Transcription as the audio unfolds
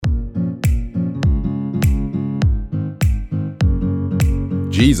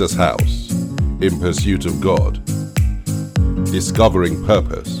Jesus House, in pursuit of God, discovering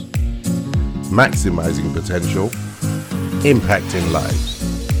purpose, maximizing potential, impacting lives.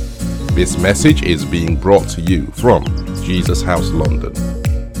 This message is being brought to you from Jesus House London.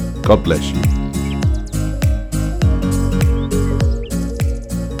 God bless you.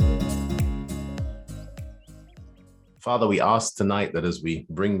 Father, we ask tonight that as we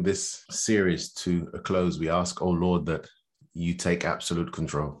bring this series to a close, we ask, oh Lord, that you take absolute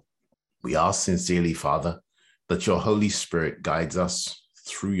control. We ask sincerely, Father, that your Holy Spirit guides us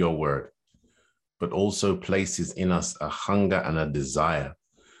through your word, but also places in us a hunger and a desire,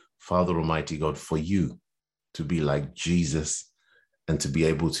 Father Almighty God, for you to be like Jesus and to be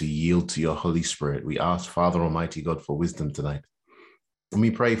able to yield to your Holy Spirit. We ask, Father Almighty God, for wisdom tonight. And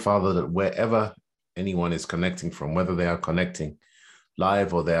we pray, Father, that wherever anyone is connecting from, whether they are connecting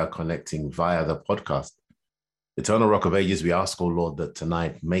live or they are connecting via the podcast, Eternal Rock of Ages, we ask, oh Lord, that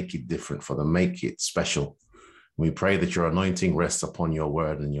tonight make it different for them, make it special. We pray that your anointing rests upon your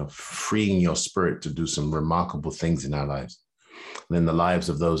word and you're freeing your spirit to do some remarkable things in our lives and in the lives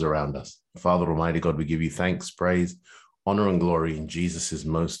of those around us. Father Almighty God, we give you thanks, praise, honor, and glory in Jesus'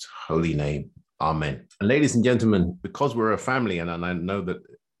 most holy name. Amen. And ladies and gentlemen, because we're a family, and I know that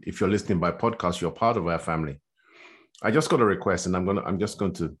if you're listening by podcast, you're part of our family. I just got a request, and I'm just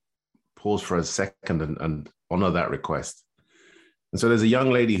going to pause for a second and honor that request. And so there's a young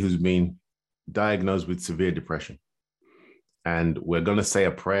lady who's been diagnosed with severe depression. And we're going to say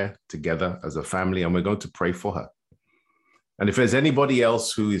a prayer together as a family, and we're going to pray for her. And if there's anybody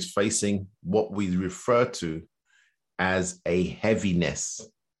else who is facing what we refer to as a heaviness,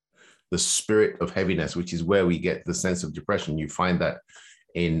 the spirit of heaviness, which is where we get the sense of depression, you find that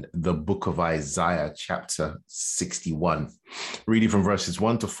in the book of Isaiah, chapter 61. Reading from verses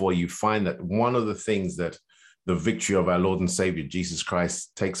 1-4, you find that one of the things that the victory of our Lord and Savior, Jesus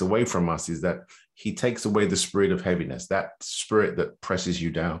Christ, takes away from us is that he takes away the spirit of heaviness, that spirit that presses you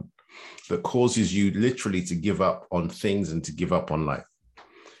down, that causes you literally to give up on things and to give up on life.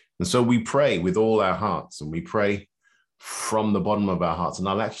 And so we pray with all our hearts, and we pray from the bottom of our hearts. And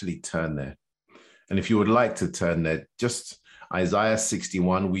I'll actually turn there. And if you would like to turn there, just Isaiah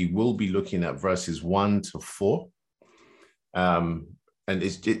 61, we will be looking at verses 1-4. And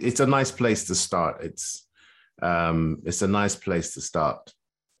it's a nice place to start. It's a nice place to start.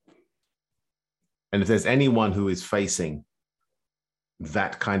 And if there's anyone who is facing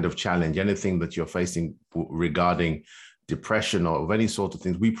that kind of challenge, anything that you're facing regarding depression or of any sort of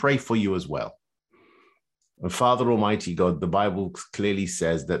things, we pray for you as well. And Father Almighty God, the Bible clearly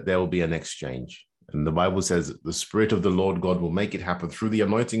says that there will be an exchange. And the Bible says that the Spirit of the Lord God will make it happen through the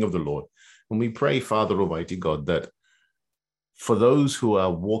anointing of the Lord. And we pray, Father Almighty God, that for those who are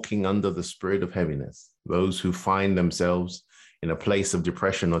walking under the spirit of heaviness, those who find themselves in a place of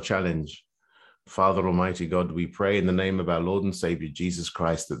depression or challenge, Father Almighty God, we pray in the name of our Lord and Savior, Jesus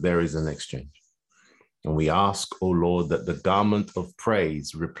Christ, that there is an exchange. And we ask, O Lord, that the garment of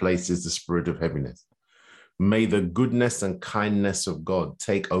praise replaces the spirit of heaviness. May the goodness and kindness of God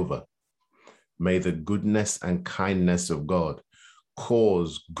take over. May the goodness and kindness of God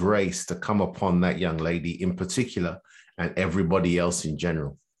cause grace to come upon that young lady in particular and everybody else in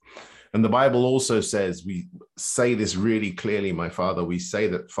general. And the Bible also says, we say this really clearly, my Father, we say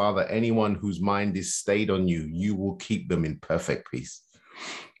that, Father, anyone whose mind is stayed on you, you will keep them in perfect peace.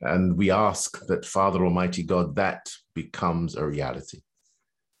 And we ask that, Father Almighty God, that becomes a reality.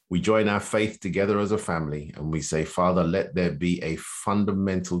 We join our faith together as a family and we say, Father, let there be a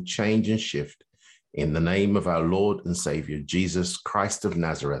fundamental change and shift in the name of our Lord and Savior, Jesus Christ of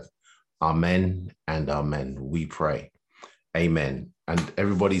Nazareth. Amen and amen. We pray. Amen. And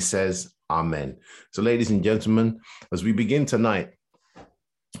everybody says amen. So ladies and gentlemen, as we begin tonight,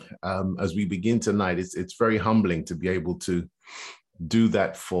 it's very humbling to be able to do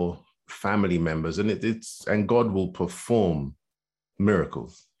that for family members. And God will perform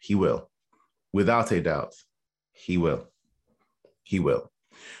miracles. He will. Without a doubt, he will. He will.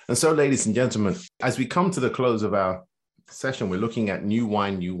 And so, ladies and gentlemen, as we come to the close of our session, we're looking at new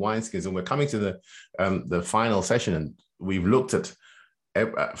wine, new wineskins, and we're coming to the final session. And we've looked at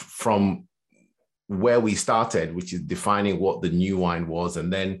from where we started, which is defining what the new wine was,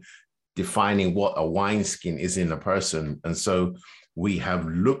 and then defining what a wineskin is in a person. And so we have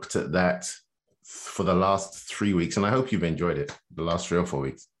looked at that for the last 3 weeks, and I hope you've enjoyed it, the last 3 or 4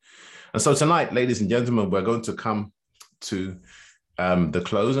 weeks. And so tonight, ladies and gentlemen, we're going to come to the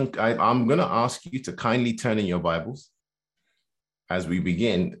close, and I'm going to ask you to kindly turn in your Bibles as we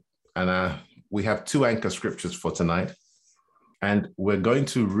begin. And we have 2 anchor scriptures for tonight, and we're going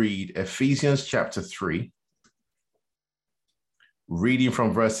to read Ephesians chapter 3, reading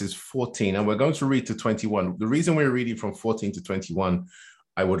from verses 14, and we're going to read to 21. The reason we're reading from 14 to 21,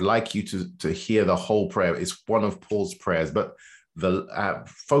 I would like you to hear the whole prayer. It's one of Paul's prayers, but the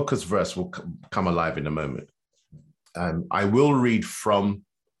focus verse will come alive in a moment. I will read from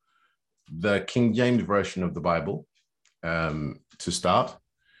the King James Version of the Bible to start.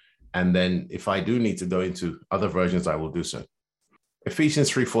 And then if I do need to go into other versions, I will do so.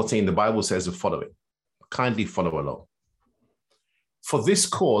 Ephesians 3:14, the Bible says the following. Kindly follow along. For this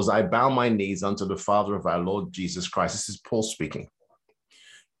cause, I bow my knees unto the Father of our Lord Jesus Christ. This is Paul speaking.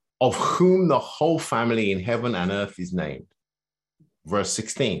 Of whom the whole family in heaven and earth is named. Verse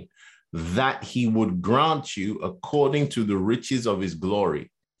 16, that he would grant you according to the riches of his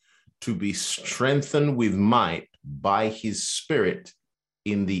glory to be strengthened with might by his Spirit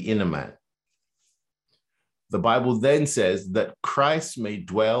in the inner man. The Bible then says that Christ may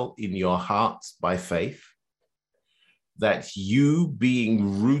dwell in your hearts by faith, that you,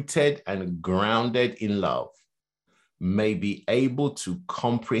 being rooted and grounded in love, may be able to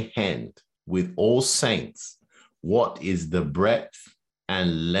comprehend with all saints what is the breadth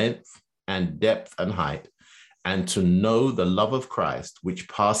and length and depth and height, and to know the love of Christ, which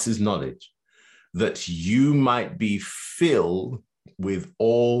passes knowledge, that you might be filled with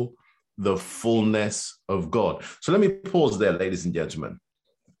all the fullness of God. So let me pause there, ladies and gentlemen.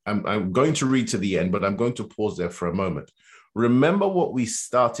 I'm going to read to the end, but I'm going to pause there for a moment. Remember what we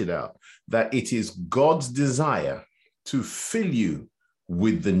started out, that it is God's desire to fill you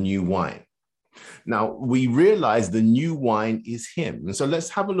with the new wine. Now, we realize the new wine is him. And so let's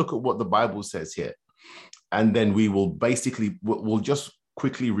have a look at what the Bible says here. And then we will we'll just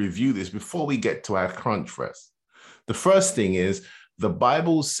quickly review this before we get to our crunch verse. The first thing is the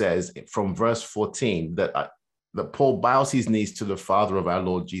Bible says from verse 14 that Paul bows his knees to the Father of our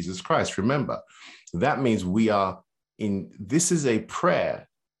Lord Jesus Christ. Remember, that means this is a prayer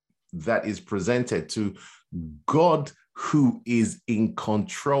that is presented to God, who is in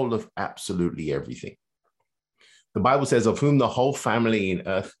control of absolutely everything. The Bible says, of whom the whole family in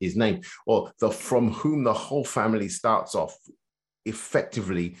earth is named, or from whom the whole family starts off,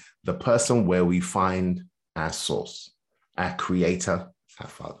 effectively the person where we find our source, our creator, our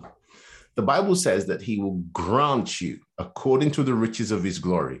Father. The Bible says that he will grant you, according to the riches of his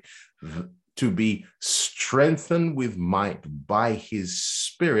glory, to be strengthened with might by his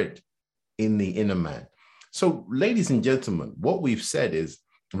Spirit in the inner man. So, ladies and gentlemen, what we've said is,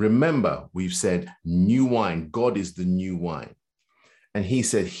 remember, we've said new wine. God is the new wine. And he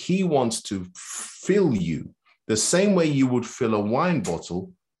said he wants to fill you the same way you would fill a wine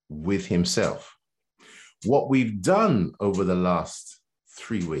bottle with himself. What we've done over the last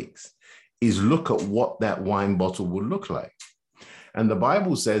 3 weeks is look at what that wine bottle will look like. And the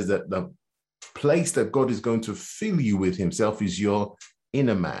Bible says that the place that God is going to fill you with himself is your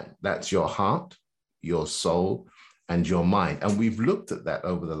inner man. That's your heart, your soul, and your mind. And we've looked at that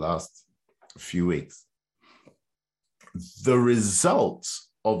over the last few weeks. The results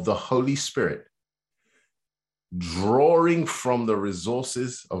of the Holy Spirit drawing from the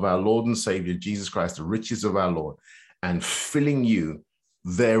resources of our Lord and Savior, Jesus Christ, the riches of our Lord, and filling you,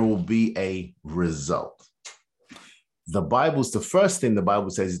 there will be a result. The first thing the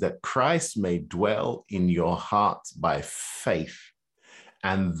Bible says is that Christ may dwell in your hearts by faith,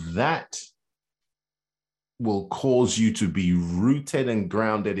 and that will cause you to be rooted and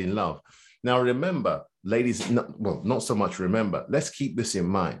grounded in love. Now, remember, ladies, not so much remember, let's keep this in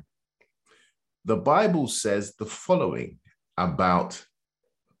mind. The Bible says the following about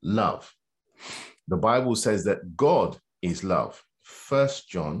love. The Bible says that God is love. 1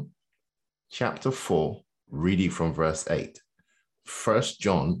 John chapter 4, reading from verse 8. 1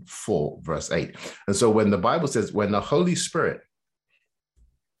 John 4, verse 8. And so when the Bible says, when the Holy Spirit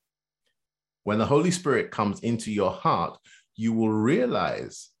comes into your heart, you will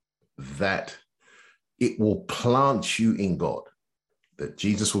realize that it will plant you in God, that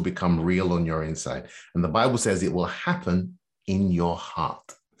Jesus will become real on your inside. And the Bible says it will happen in your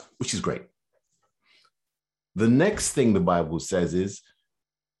heart, which is great. The next thing the Bible says is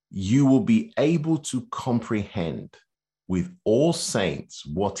you will be able to comprehend with all saints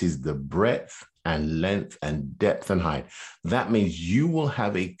what is the breadth and length and depth and height. That means you will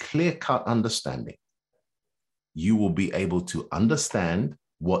have a clear-cut understanding. You will be able to understand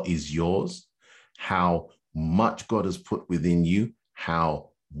what is yours, how much God has put within you,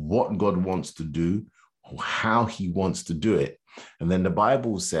 what God wants to do, how he wants to do it. And then the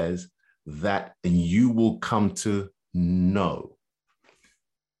Bible says that you will come to know.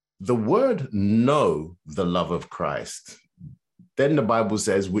 The word know the love of Christ. Then the Bible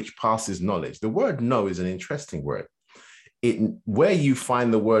says, which passes knowledge. The word know is an interesting word. Where you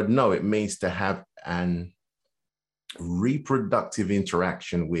find the word know, it means to have an reproductive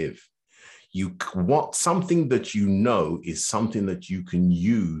interaction with. You want something that you know is something that you can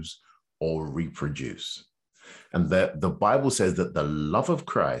use or reproduce. And the Bible says that the love of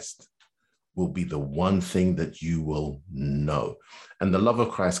Christ will be the one thing that you will know. And the love of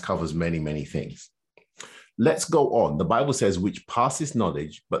Christ covers many, many things. Let's go on. The Bible says, which passes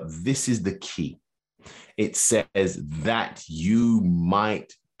knowledge, but this is the key. It says that you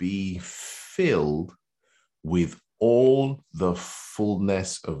might be filled with all the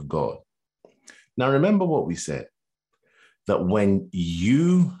fullness of God. Now, remember what we said, that when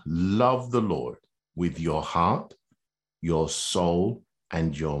you love the Lord with your heart, your soul,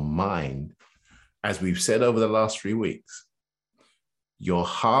 and your mind, as we've said over the last 3 weeks, your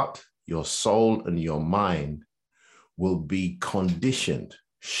heart, your soul, and your mind will be conditioned,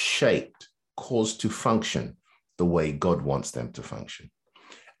 shaped, caused to function the way God wants them to function.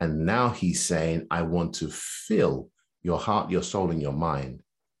 And now he's saying, I want to fill your heart, your soul, and your mind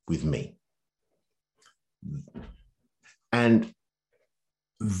with me. And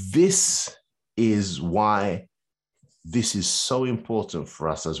this is why this is so important for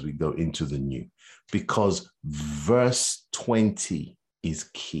us as we go into the new, because verse 20 is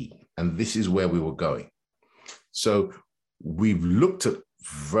key. And this is where we were going. So we've looked at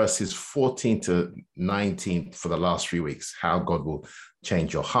verses 14 to 19 for the last 3 weeks, how God will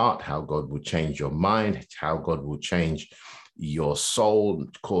change your heart, how God will change your mind, how God will change your soul,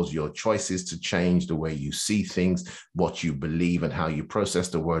 cause your choices to change, the way you see things, what you believe, and how you process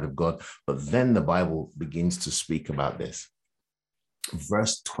the word of God. But then the Bible begins to speak about this.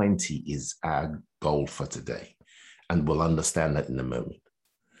 Verse 20 is our goal for today, and we'll understand that in a moment.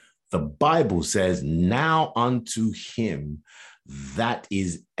 The Bible says, now unto him that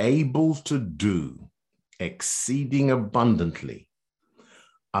is able to do exceeding abundantly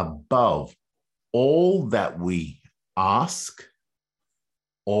above all that we ask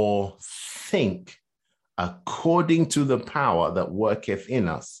or think, according to the power that worketh in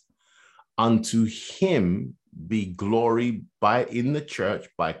us, unto him be glory in the church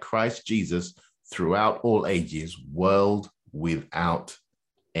by Christ Jesus throughout all ages, world without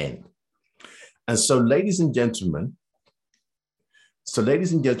end. And so, ladies and gentlemen,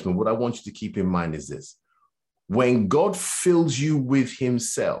 what I want you to keep in mind is this. When God fills you with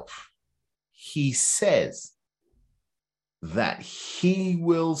himself, he says that he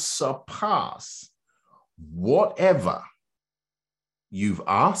will surpass whatever you've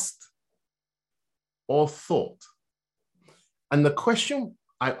asked or thought. And the question,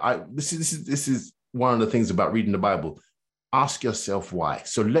 this is one of the things about reading the Bible. Ask yourself why.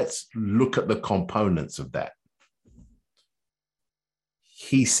 So let's look at the components of that.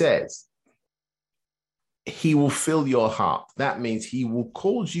 He says he will fill your heart. That means he will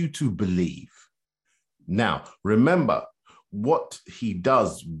cause you to believe. Now, remember, what he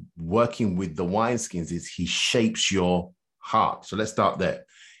does working with the wineskins is he shapes your heart. So let's start there.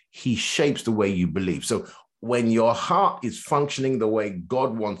 He shapes the way you believe. So when your heart is functioning the way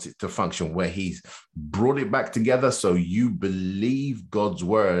God wants it to function, where he's brought it back together so you believe God's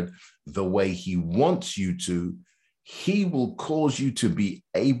word the way he wants you to, he will cause you to be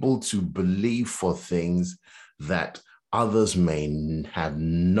able to believe for things that others may have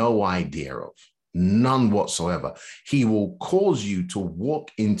no idea of, none whatsoever. He will cause you to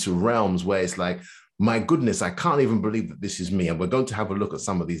walk into realms where it's like, my goodness, I can't even believe that this is me. And we're going to have a look at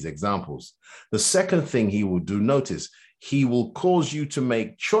some of these examples. The second thing he will do, notice, he will cause you to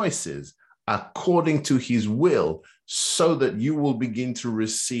make choices according to his will so that you will begin to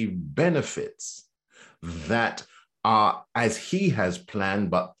receive benefits that are as he has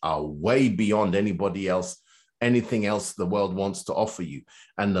planned, but are way beyond anything else the world wants to offer you.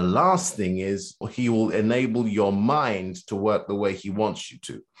 And the last thing is he will enable your mind to work the way he wants you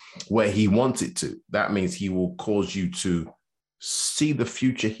to, where he wants it to. That means he will cause you to see the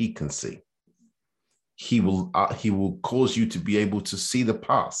future he can see. He will cause you to be able to see the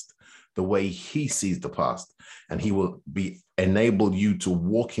past the way he sees the past. And he will enable you to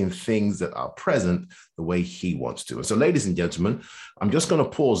walk in things that are present the way he wants to. And so, ladies and gentlemen, I'm just going to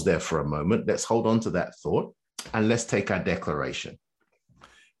pause there for a moment. Let's hold on to that thought and let's take our declaration.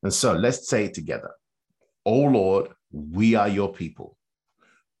 And so let's say it together. O Lord, we are your people,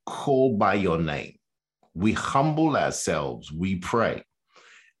 called by your name. We humble ourselves, we pray,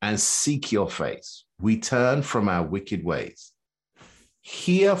 and seek your face. We turn from our wicked ways.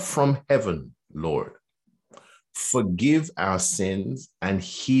 Hear from heaven, Lord. Forgive our sins and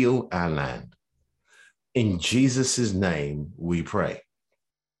heal our land. In Jesus' name we pray.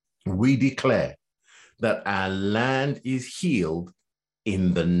 We declare that our land is healed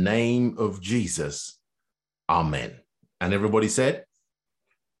in the name of Jesus. Amen. And everybody said,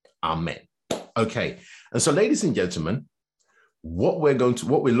 Amen. Okay. And so, ladies and gentlemen, what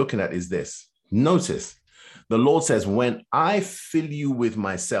we're looking at is this. Notice the Lord says, when I fill you with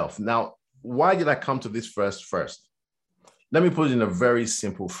myself. Now, why did I come to this verse first? Let me put it in a very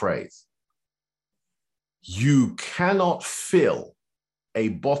simple phrase. You cannot fill a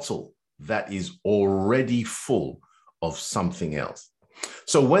bottle that is already full of something else.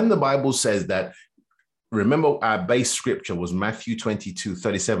 So when the Bible says that, remember our base scripture was Matthew 22,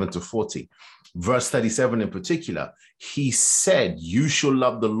 37 to 40. Verse 37 in particular, he said, you shall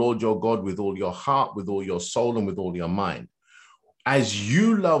love the Lord your God with all your heart, with all your soul, and with all your mind. As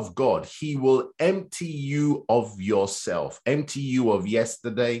you love God, he will empty you of yourself, empty you of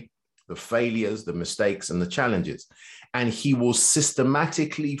yesterday, the failures, the mistakes, and the challenges. And he will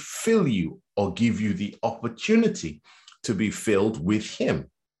systematically fill you or give you the opportunity to be filled with him.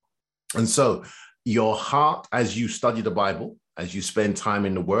 And so your heart, as you study the Bible, as you spend time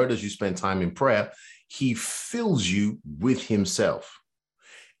in the word, as you spend time in prayer, he fills you with himself.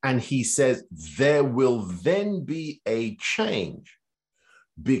 And he says, there will then be a change,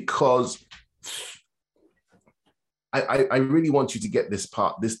 because I really want you to get this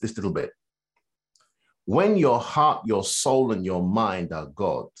part, this little bit. When your heart, your soul, and your mind are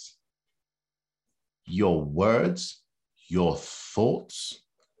God's, your words, your thoughts,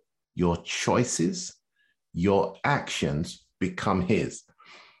 your choices, your actions become his,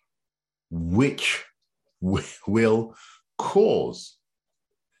 which will cause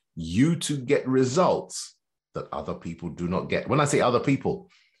you to get results that other people do not get. When I say other people,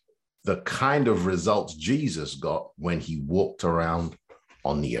 the kind of results Jesus got when he walked around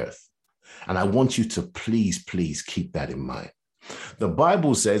on the earth. And I want you to please keep that in mind. The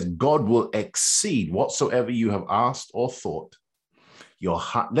Bible says God will exceed whatsoever you have asked or thought. Your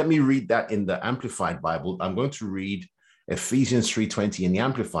heart. Let me read that in the Amplified Bible. I'm going to read Ephesians 3:20 in the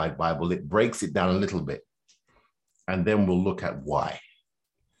Amplified Bible. It breaks it down a little bit. And then we'll look at why.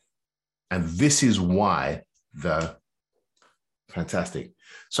 And this is why fantastic.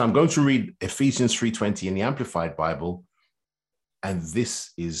 So I'm going to read Ephesians 3:20 in the Amplified Bible. And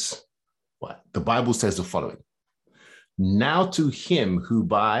this is what the Bible says the following. Now to him who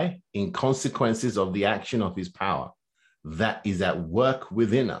by, in consequences of the action of his power that is at work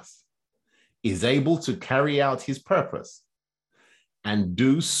within us, is able to carry out his purpose and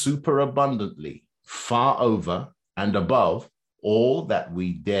do superabundantly, far over and above all that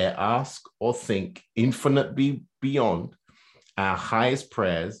we dare ask or think, infinitely beyond our highest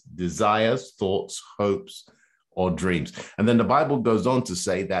prayers, desires, thoughts, hopes, or dreams. And then the Bible goes on to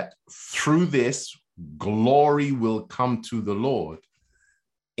say that through this, glory will come to the Lord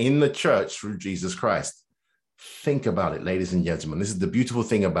in the church through Jesus Christ. Think about it, ladies and gentlemen. This is the beautiful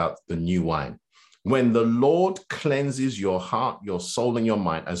thing about the new wine. When the Lord cleanses your heart, your soul, and your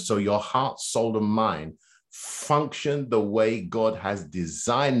mind, and so your heart, soul, and mind function the way God has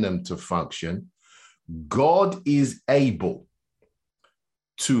designed them to function, God is able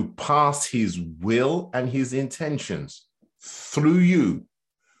to pass his will and his intentions through you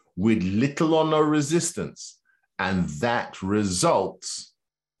with little or no resistance, and that results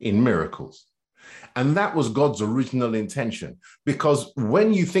in miracles. And that was God's original intention, because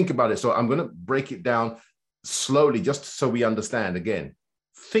when you think about it, so I'm going to break it down slowly just so we understand again.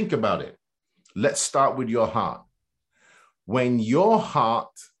 Think about it. Let's start with your heart. When your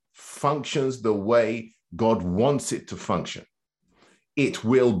heart functions the way God wants it to function, it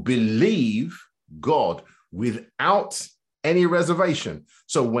will believe God without any reservation.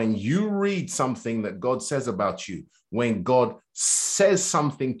 So when you read something that God says about you, when God says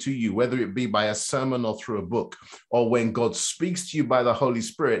something to you, whether it be by a sermon or through a book, or when God speaks to you by the Holy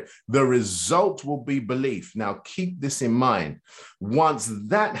Spirit, the result will be belief. Now, keep this in mind. Once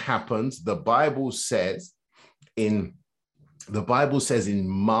that happens, the Bible says in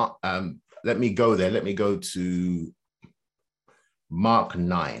Mark, let me go there. Let me go to Mark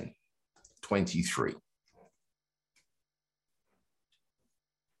 9:23.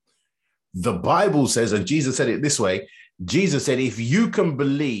 The Bible says, and Jesus said it this way, Jesus said, if you can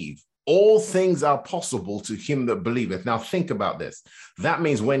believe, all things are possible to him that believeth. Now think about this. That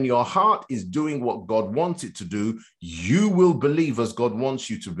means when your heart is doing what God wants it to do, you will believe as God wants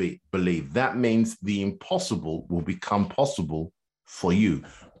you to believe. That means the impossible will become possible for you,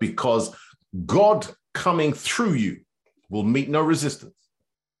 because God coming through you will meet no resistance.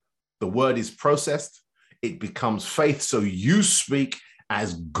 The word is processed. It becomes faith. So you speak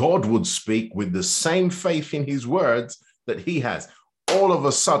as God would speak with the same faith in his words that he has. All of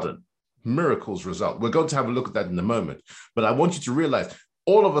a sudden, miracles result. We're going to have a look at that in a moment. But I want you to realize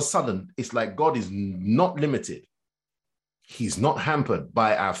all of a sudden, it's like God is not limited. He's not hampered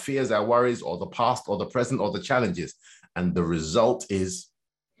by our fears, our worries, or the past, or the present, or the challenges. And the result is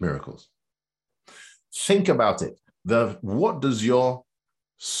miracles. Think about it. What does your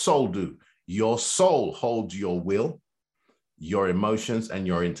soul do? Your soul holds your will, your emotions, and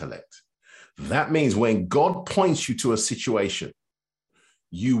your intellect. That means when God points you to a situation,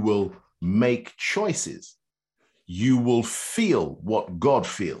 you will make choices. You will feel what God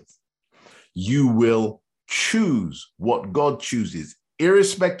feels. You will choose what God chooses,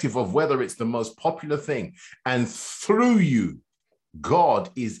 irrespective of whether it's the most popular thing. And through you, God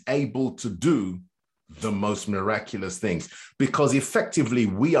is able to do the most miraculous things, because effectively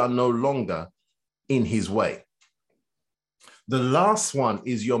we are no longer in his way. The last one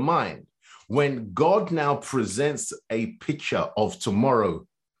is your mind. When God now presents a picture of tomorrow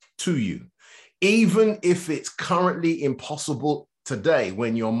to you, even if it's currently impossible today,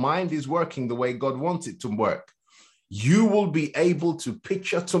 when your mind is working the way God wants it to work, you will be able to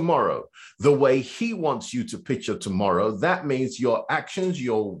picture tomorrow the way he wants you to picture tomorrow. That means your actions,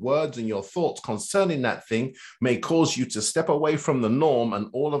 your words, and your thoughts concerning that thing may cause you to step away from the norm, and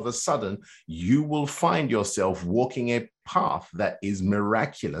all of a sudden you will find yourself walking a path that is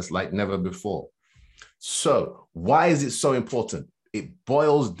miraculous like never before. So why is it so important? It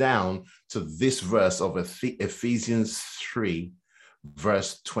boils down to this verse of Ephesians 3,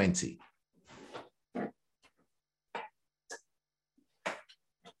 verse 20.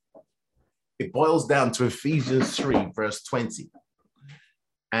 It boils down to Ephesians 3, verse 20.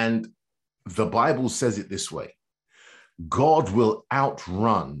 And the Bible says it this way: God will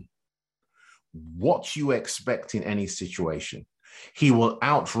outrun what you expect in any situation. He will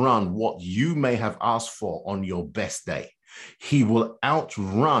outrun what you may have asked for on your best day. He will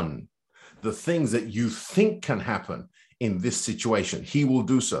outrun the things that you think can happen in this situation. He will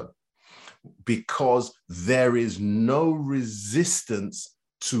do so because there is no resistance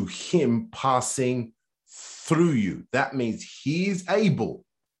to him passing through you. That means he's able.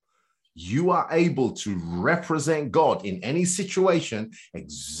 You are able to represent God in any situation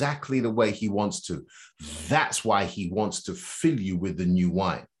exactly the way he wants to. That's why he wants to fill you with the new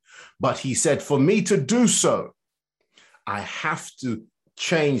wine. But he said, for me to do so, I have to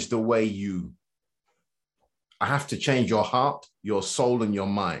change the way I have to change your heart, your soul, and your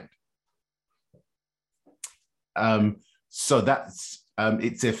mind. So that's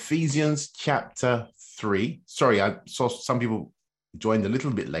it's Ephesians chapter 3. Sorry, I saw some people joined a little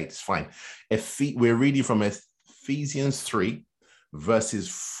bit late. It's fine. We're reading from Ephesians 3, verses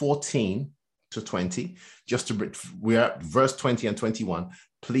 14 to 20. We're at verse 20 and 21.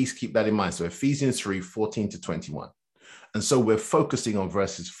 Please keep that in mind. So Ephesians 3, 14 to 21. And so we're focusing on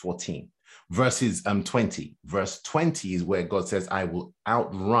verses 20. Verse 20 is where God says, I will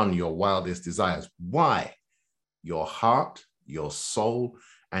outrun your wildest desires. Why? Your heart, your soul,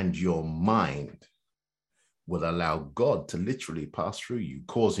 and your mind will allow God to literally pass through you,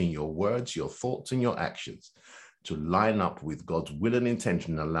 causing your words, your thoughts, and your actions to line up with God's will and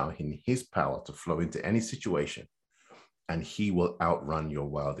intention, allowing his power to flow into any situation, and he will outrun your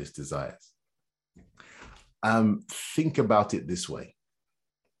wildest desires. Think about it this way.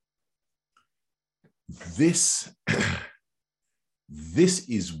 This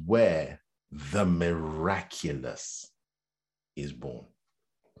is where the miraculous is born.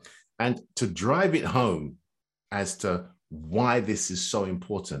 And to drive it home as to why this is so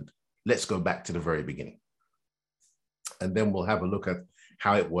important, let's go back to the very beginning. And then we'll have a look at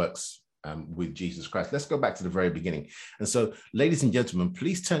how it works with Jesus Christ. Let's go back to the very beginning. And so, ladies and gentlemen,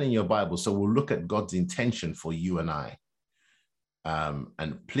 please turn in your Bible. So we'll look at God's intention for you and I.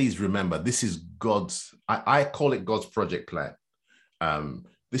 And please remember, this is God's, I call it God's project plan.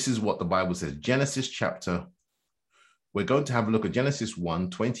 This is what the Bible says. We're going to have a look at Genesis 1,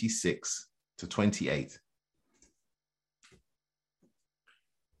 26 to 28.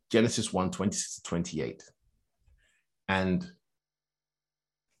 Genesis 1, 26 to 28. And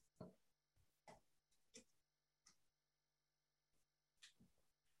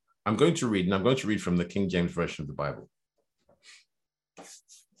I'm going to read from the King James Version of the Bible.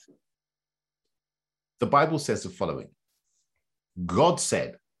 The Bible says the following. God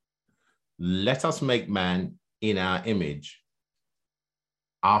said, let us make man in our image,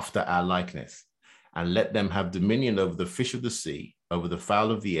 after our likeness, and let them have dominion over the fish of the sea, over the fowl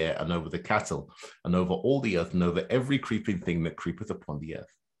of the air, and over the cattle, and over all the earth, and over every creeping thing that creepeth upon the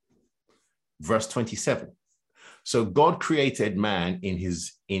earth. Verse 27. So God created man in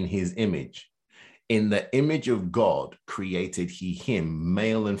his image. In the image of God created he him,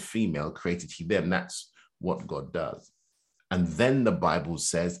 male and female created he them. That's what God does. And then the Bible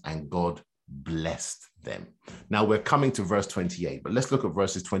says, and God blessed them. Now we're coming to verse 28, but let's look at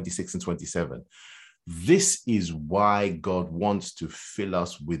verses 26 and 27. This is why God wants to fill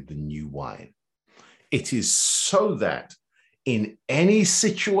us with the new wine. It is so that in any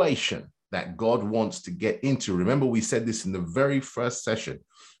situation that God wants to get into, remember we said this in the very first session,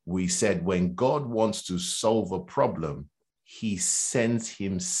 we said when God wants to solve a problem, he sends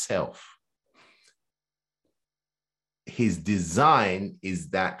himself. His design is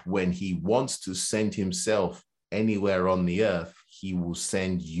that when he wants to send himself anywhere on the earth, he will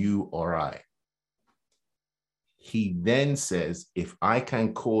send you or I. He then says, if I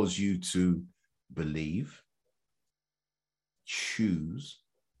can cause you to believe, choose,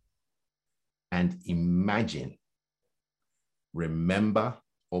 and imagine, remember,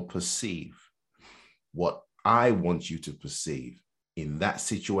 or perceive what I want you to perceive in that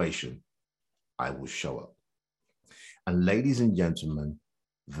situation, I will show up. And ladies and gentlemen,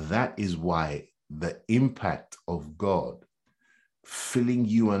 that is why the impact of God filling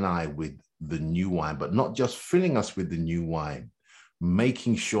you and I with the new wine, but not just filling us with the new wine,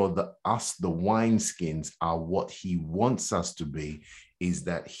 making sure that us, the wineskins, are what he wants us to be, is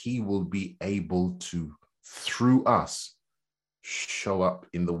that he will be able to, through us, show up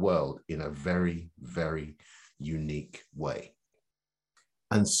in the world in a very, very unique way.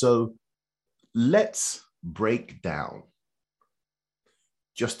 And so let's break down,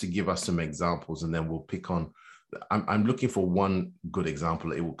 just to give us some examples, and then we'll pick on, I'm looking for one good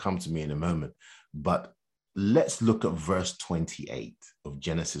example. It will come to me in a moment, but let's look at verse 28 of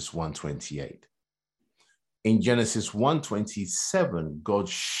Genesis 1:28. In Genesis 1:27, God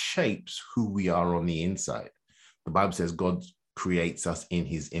shapes who we are on the inside. The Bible says God creates us in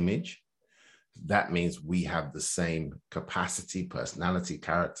his image. That means we have the same capacity, personality,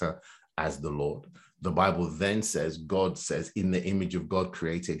 character as the Lord. The Bible then says, God says, in the image of God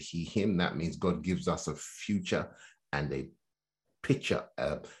created he him. That means God gives us a future and a picture,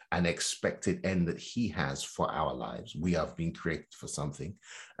 an expected end that he has for our lives. We have been created for something,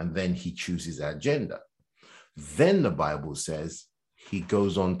 and then he chooses our agenda. Then the Bible says he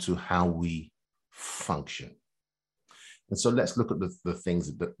goes on to how we function. And so let's look at the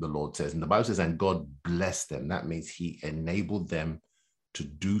things that the Lord says. And the Bible says, and God blessed them. That means he enabled them to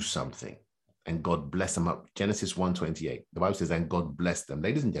do something. And God blessed them up. Genesis 1:28. The Bible says, and God blessed them.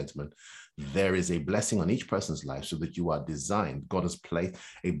 Ladies and gentlemen, there is a blessing on each person's life so that you are designed. God has placed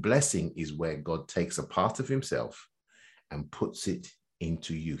a blessing is where God takes a part of himself and puts it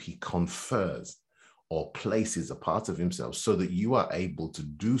into you. He confers or places a part of himself so that you are able to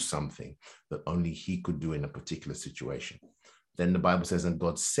do something that only he could do in a particular situation. Then the Bible says, and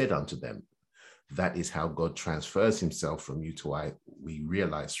God said unto them, that is how God transfers himself from you to I, we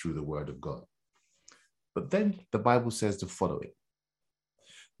realize through the word of God. But then the Bible says the following.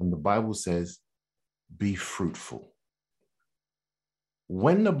 And the Bible says, be fruitful.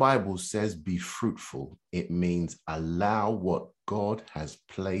 When the Bible says be fruitful, it means allow what God has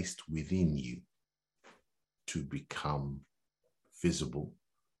placed within you to become visible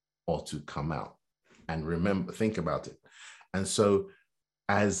or to come out. And remember, think about it. And so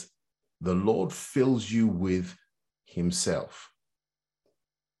as the Lord fills you with himself,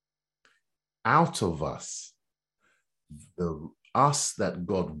 out of us, the us that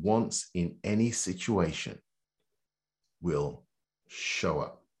God wants in any situation will show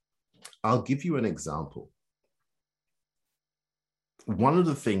up. I'll give you an example. One of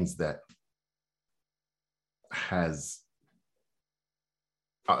the things that has,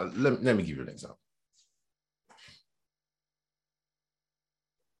 let me give you an example.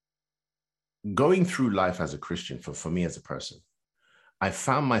 Going through life as a Christian, for me as a person, I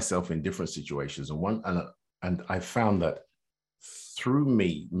found myself in different situations, and I found that through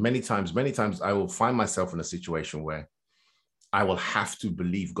me, many times, I will find myself in a situation where I will have to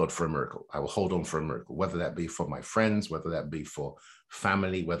believe God for a miracle. I will hold on for a miracle, whether that be for my friends, whether that be for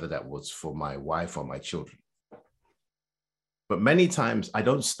family, whether that was for my wife or my children. But many times I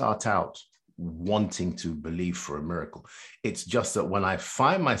don't start out wanting to believe for a miracle. It's just that when I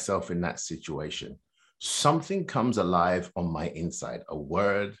find myself in that situation, something comes alive on my inside, a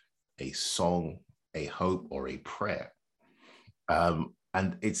word, a song, a hope, or a prayer.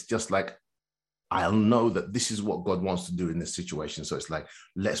 And it's just like, I'll know that this is what God wants to do in this situation. So it's like,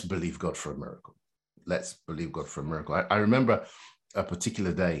 let's believe God for a miracle. Let's believe God for a miracle. I remember a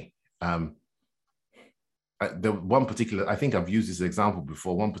particular day, I think I've used this example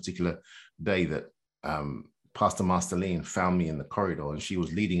before, one particular day that Pastor Marceline found me in the corridor, and she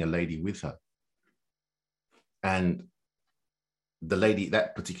was leading a lady with her. And the lady,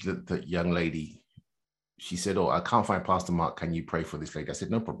 that particular young lady, she said, "Oh, I can't find Pastor Mark. Can you pray for this lady?" I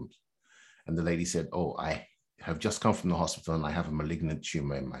said, "No problem." And the lady said, "Oh, I have just come from the hospital and I have a malignant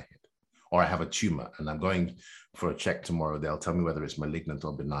tumor in my head, or I have a tumor and I'm going for a check tomorrow. They'll tell me whether it's malignant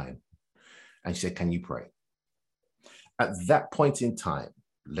or benign." And she said, "Can you pray?" At that point in time,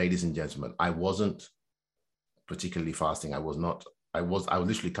 ladies and gentlemen, I wasn't particularly fasting. I was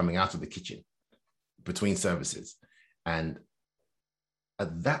literally coming out of the kitchen between services. And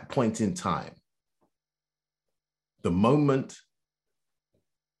at that point in time, the moment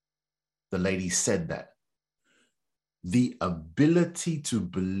the lady said that, the ability to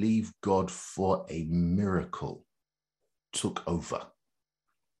believe God for a miracle took over.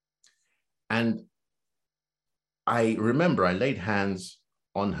 And I remember I laid hands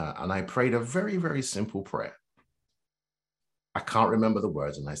on her and I prayed a very, very simple prayer. I can't remember the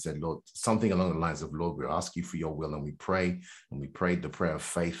words. And I said, "Lord," something along the lines of, "Lord, we ask you for your will." And we pray, and we prayed the prayer of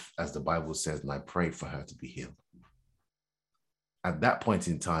faith, as the Bible says, and I prayed for her to be healed. At that point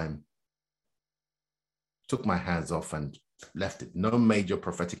in time, took my hands off and left it. No major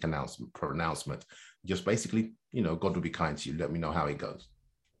prophetic pronouncement. Just basically, God will be kind to you. Let me know how it goes.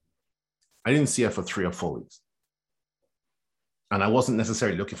 I didn't see her for 3 or 4 weeks. And I wasn't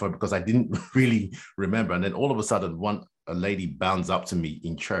necessarily looking for her because I didn't really remember. And then all of a sudden, a lady bounds up to me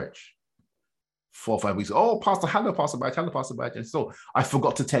in church 4 or 5 weeks. "Oh, Pastor, hello, Pastor Badge, hello, Pastor Badge." And so I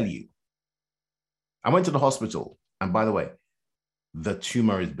forgot to tell you. I went to the hospital. And by the way, the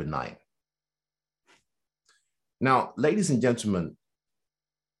tumor is benign. Now, ladies and gentlemen,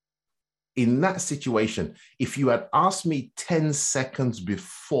 in that situation, if you had asked me 10 seconds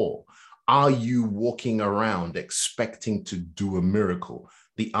before, "Are you walking around expecting to do a miracle?"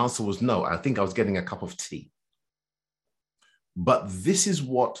 the answer was no. I think I was getting a cup of tea. But this is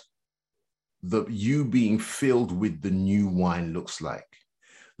what you being filled with the new wine looks like.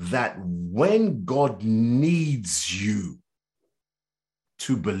 That when God needs you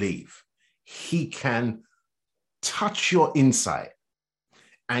to believe, he can touch your inside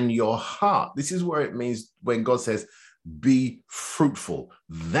and your heart. This is where it means when God says, "Be fruitful."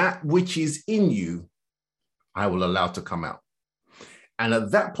 That which is in you, I will allow to come out. And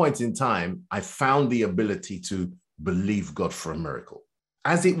at that point in time, I found the ability to believe God for a miracle,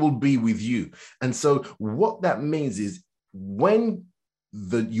 as it will be with you. And so what that means is when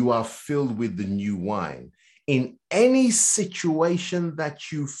you are filled with the new wine, in any situation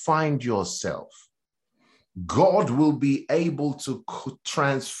that you find yourself, God will be able to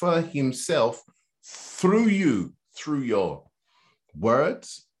transfer himself through you, through your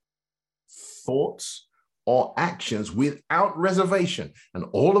words, thoughts, or actions without reservation. And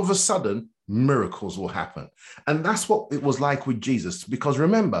all of a sudden, miracles will happen. And that's what it was like with Jesus. Because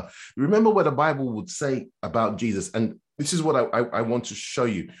remember what the Bible would say about Jesus. And this is what I want to show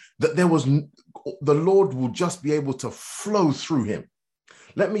you, that the Lord will just be able to flow through him.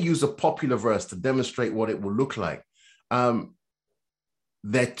 Let me use a popular verse to demonstrate what it will look like. There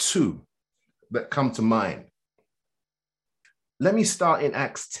are two that come to mind. Let me start in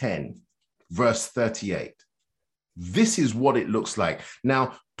Acts 10, verse 38. This is what it looks like.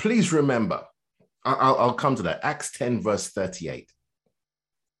 Now, please remember, I'll come to that. Acts 10, verse 38.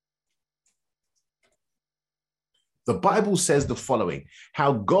 The Bible says the following: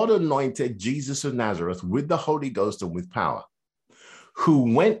 "How God anointed Jesus of Nazareth with the Holy Ghost and with power,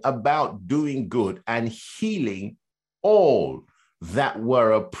 who went about doing good and healing all that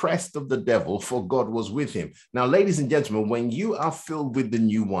were oppressed of the devil, for God was with him." Now, ladies and gentlemen, when you are filled with the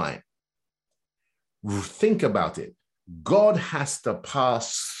new wine, think about it. God has to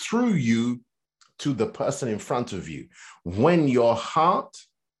pass through you to the person in front of you. When your heart,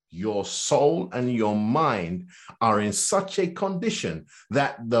 your soul, and your mind are in such a condition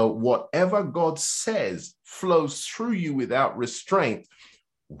that whatever God says flows through you without restraint,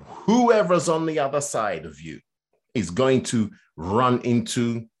 whoever's on the other side of you is going to run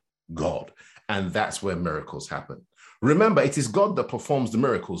into God. And that's where miracles happen. Remember, it is God that performs the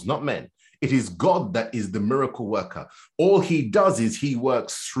miracles, not men. It is God that is the miracle worker. All he does is he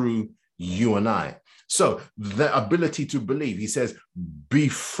works through you and I. So the ability to believe, he says, "Be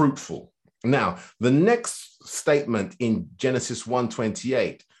fruitful." Now, the next statement in Genesis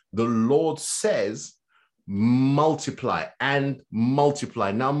 1:28, the Lord says, "Multiply and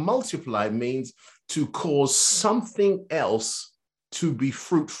multiply." Now, multiply means to cause something else to be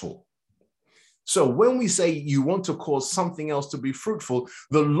fruitful. So when we say you want to cause something else to be fruitful,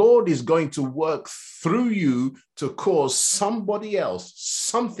 the Lord is going to work through you to cause somebody else,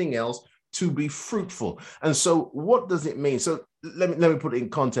 something else to be fruitful. And so what does it mean? So let me put it in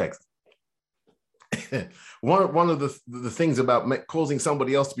context. one of the things about causing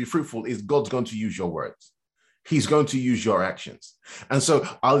somebody else to be fruitful is God's going to use your words. He's going to use your actions. And so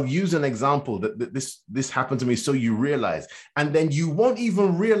I'll use an example that this happened to me so you realize, and then you won't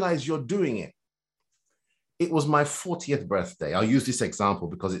even realize you're doing it. It was my 40th birthday. I'll use this example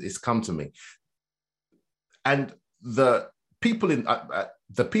because it's come to me. And the people in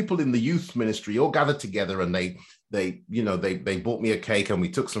the youth ministry all gathered together, and they bought me a cake, and we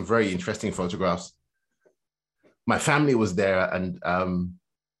took some very interesting photographs. My family was there, and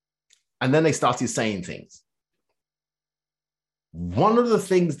then they started saying things. One of the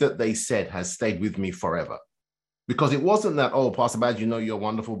things that they said has stayed with me forever, because it wasn't that, oh, Pastor Badge, you know, you're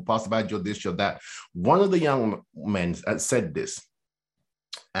wonderful. Pastor Badge, you're this, you're that. One of the young men said this,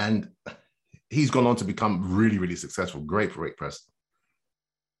 and he's gone on to become really, really successful, great person.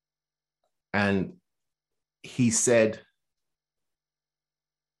 And he said,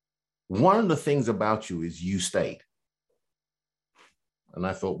 one of the things about you is you stayed. And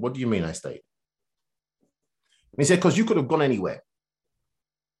I thought, what do you mean I stayed? He said, because you could have gone anywhere.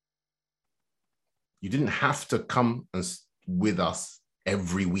 You didn't have to come with us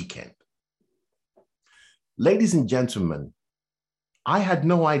every weekend. Ladies and gentlemen, I had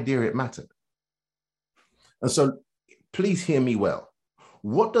no idea it mattered. And so please hear me well.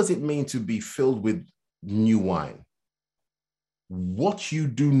 What does it mean to be filled with new wine? What you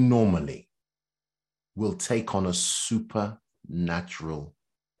do normally will take on a supernatural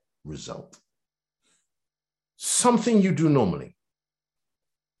result. Something you do normally.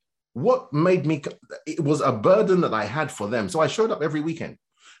 What made me, it was a burden that I had for them. So I showed up every weekend.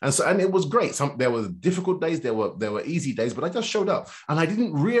 And it was great. There were difficult days, there were easy days, but I just showed up, and I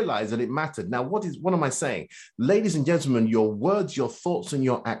didn't realize that it mattered. Now, what am I saying? Ladies and gentlemen, your words, your thoughts, and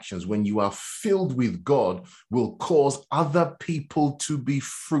your actions, when you are filled with God, will cause other people to be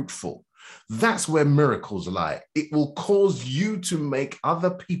fruitful. That's where miracles lie. It will cause you to make other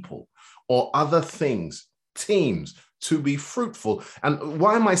people or other things, teams, to be fruitful. And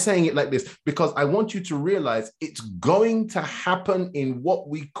why am I saying it like this? Because I want you to realize it's going to happen in what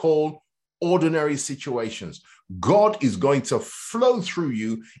we call ordinary situations. God is going to flow through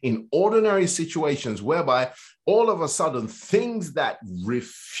you in ordinary situations whereby all of a sudden things that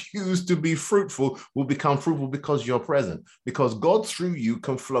refuse to be fruitful will become fruitful because you're present, because God through you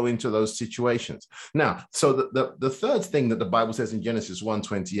can flow into those situations. Now, so the third thing that the Bible says in Genesis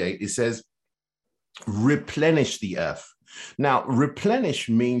 1:28, it says, replenish the earth. Now, replenish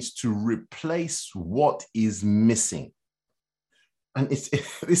means to replace what is missing. And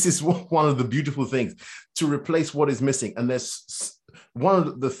this is one of the beautiful things, to replace what is missing. And there's one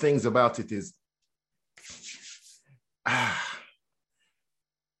of the things about it is, I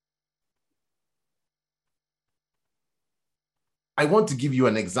want to give you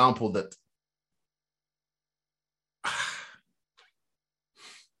an example that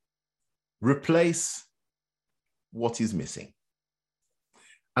replace what is missing.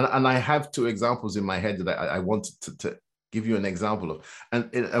 And I have two examples in my head that I wanted to give you an example of.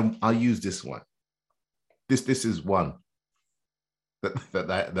 And I'll use this one. This is one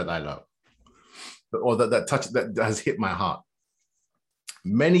that I love, or that has hit my heart.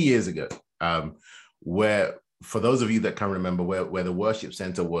 Many years ago, where, for those of you that can remember, where the worship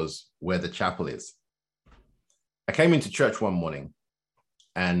center was, where the chapel is, I came into church one morning,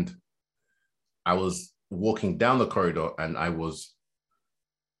 and I was walking down the corridor, and I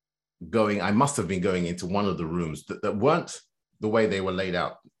must have been going into one of the rooms that weren't the way they were laid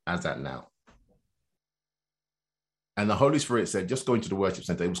out as at now. And the Holy Spirit said, just go into the worship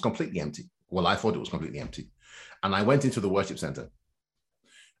center. It was completely empty. Well, I thought it was completely empty. And I went into the worship center.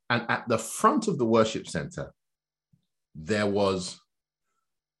 And at the front of the worship center, there was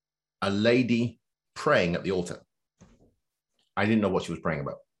a lady praying at the altar. I didn't know what she was praying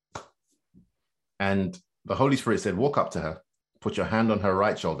about. And the Holy Spirit said, walk up to her, put your hand on her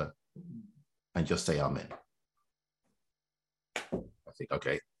right shoulder, and just say amen. I think,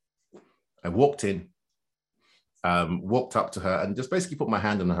 okay. I walked in, walked up to her, and just basically put my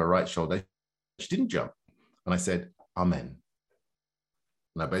hand on her right shoulder. She didn't jump. And I said, amen.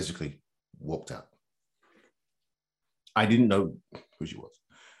 And I basically walked out. I didn't know who she was.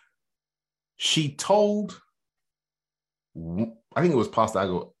 She told, I think it was Pastor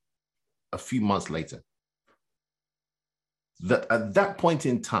Ago, a few months later, that at that point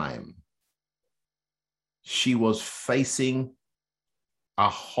in time, she was facing a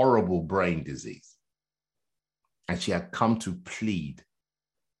horrible brain disease, and she had come to plead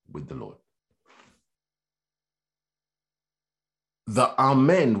with the Lord. The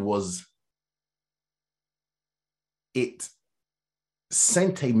amen was, it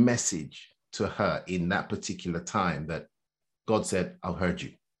sent a message to her in that particular time that God said, I've heard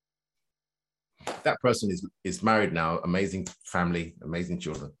you. That person is married now, amazing family, amazing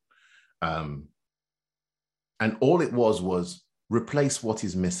children. And all it was replace what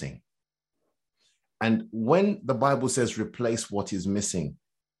is missing. And when the Bible says replace what is missing,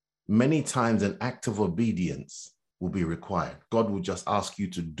 many times an act of obedience will be required. God will just ask you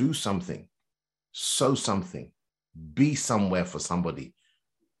to do something, sow something, be somewhere for somebody,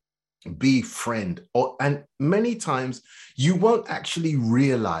 be friend. And many times you won't actually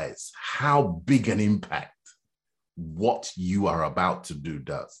realize how big an impact what you are about to do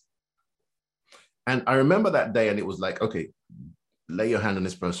does. And I remember that day, and it was like, okay, lay your hand on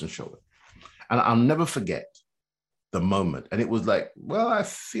this person's shoulder. And I'll never forget the moment. And it was like, well, I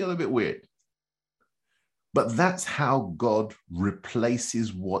feel a bit weird. But that's how God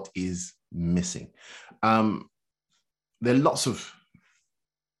replaces what is missing. There are lots of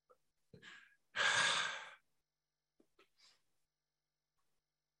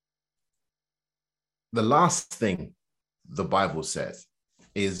the last thing the Bible says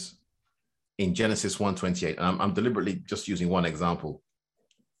is in Genesis 1:28. And I'm deliberately just using one example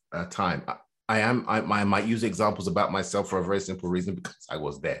at a time. I might use examples about myself for a very simple reason, because I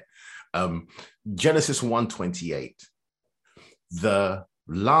was there. Genesis 1:28. The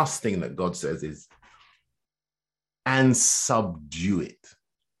last thing that God says is, and subdue it,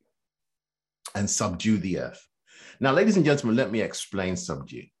 and subdue the earth. Now, ladies and gentlemen, let me explain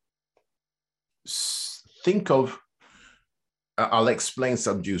subdue. Think of, I'll explain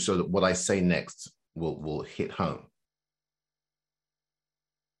subdue so that what I say next will hit home.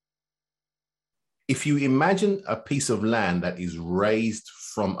 If you imagine a piece of land that is raised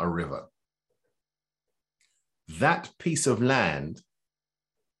from a river, that piece of land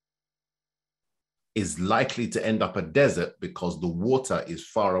is likely to end up a desert because the water is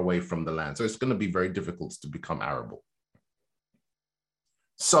far away from the land. So it's going to be very difficult to become arable.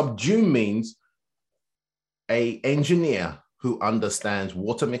 Subdue means an engineer who understands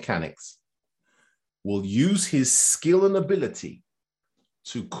water mechanics will use his skill and ability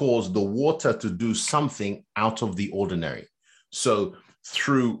to cause the water to do something out of the ordinary. So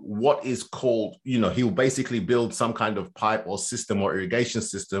through what is called, he'll basically build some kind of pipe or system or irrigation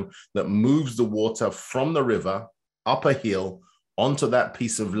system that moves the water from the river up a hill onto that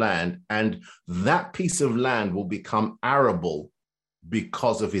piece of land. And that piece of land will become arable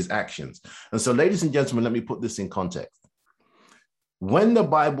because of his actions. And so, ladies and gentlemen, let me put this in context. When the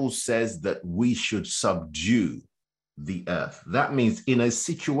Bible says that we should subdue the earth, that means in a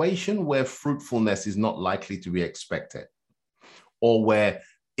situation where fruitfulness is not likely to be expected, or where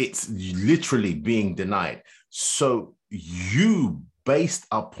it's literally being denied. So you, based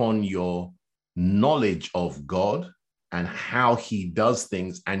upon your knowledge of God and how he does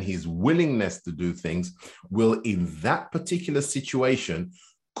things and his willingness to do things, will in that particular situation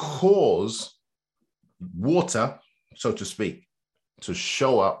cause water, so to speak, to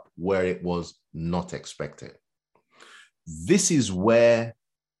show up where it was not expected. This is where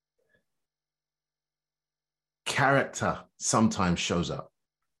character sometimes shows up.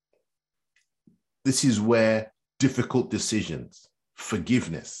 This is where difficult decisions,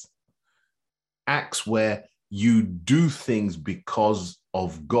 forgiveness, acts where you do things because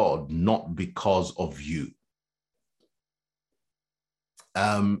of God, not because of you.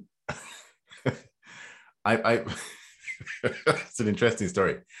 It's an interesting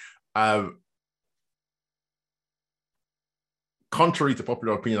story. Contrary to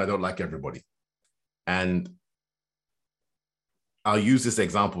popular opinion, I don't like everybody. And I'll use this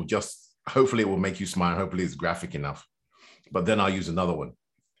example, just hopefully it will make you smile. Hopefully it's graphic enough. But then I'll use another one.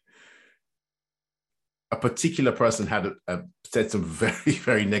 A particular person had said some very,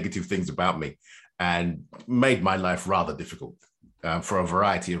 very negative things about me and made my life rather difficult for a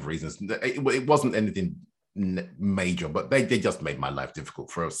variety of reasons. It wasn't anything major, but they just made my life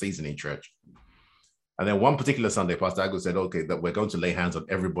difficult for a season in church. And then one particular Sunday, Pastor Agu said, okay, that we're going to lay hands on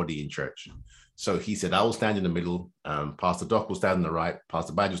everybody in church. So he said, I will stand in the middle, Pastor Doc will stand on the right,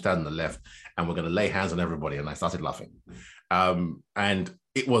 Pastor Badge will stand on the left, and we're going to lay hands on everybody. And I started laughing. And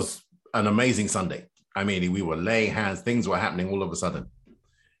it was an amazing Sunday. I mean, we were laying hands, things were happening all of a sudden.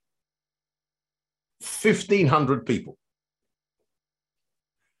 1,500 people.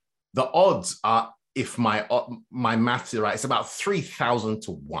 The odds are, if my maths is right, it's about 3,000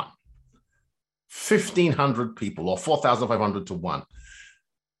 to 1. 1,500 people, or 4,500 to 1.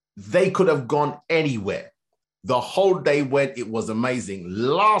 They could have gone anywhere. The whole day went, it was amazing.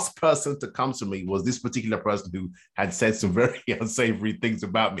 Last person to come to me was this particular person who had said some very unsavory things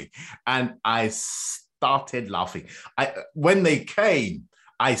about me. And I started laughing. When they came,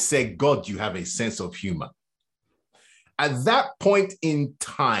 I said, God, you have a sense of humor. At that point in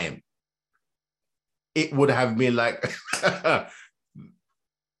time, it would have been like,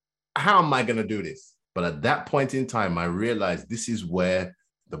 how am I going to do this? But at that point in time, I realized this is where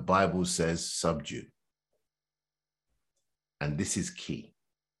the Bible says subdue. And this is key.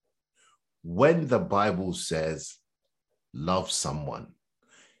 When the Bible says love someone,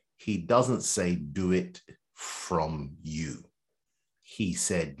 he doesn't say do it from you. He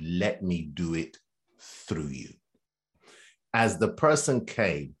said, let me do it through you. As the person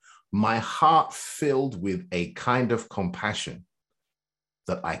came, my heart filled with a kind of compassion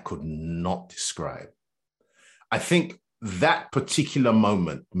that I could not describe. I think that particular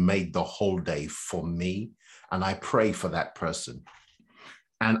moment made the whole day for me, and I pray for that person.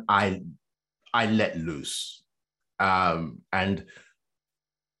 And I let loose. And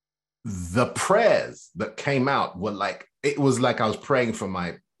the prayers that came out were like, it was like I was praying for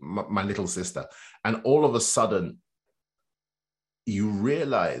my little sister. And all of a sudden, you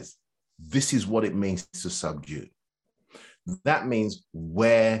realize this is what it means to subdue. That means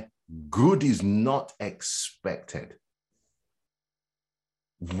where good is not expected,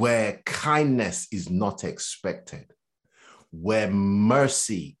 where kindness is not expected, where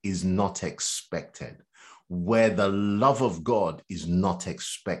mercy is not expected, where the love of God is not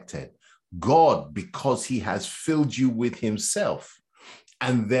expected. God, because he has filled you with himself,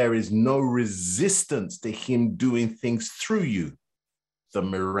 and there is no resistance to him doing things through you, the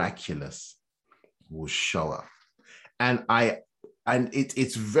miraculous will show up. And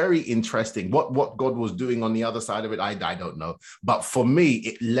it's very interesting. What God was doing on the other side of it, I don't know. But for me,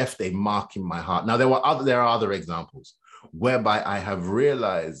 it left a mark in my heart. Now, there are other examples whereby I have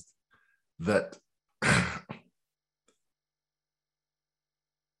realized that.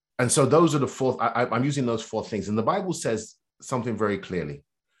 And so those are the four, I'm using those four things. And the Bible says something very clearly,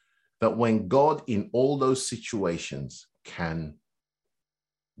 that when God in all those situations can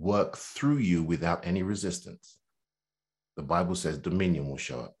work through you without any resistance, the Bible says dominion will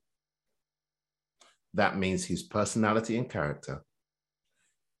show up. That means his personality and character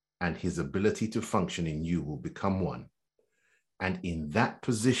and his ability to function in you will become one. And in that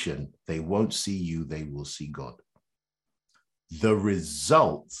position, they won't see you, they will see God. The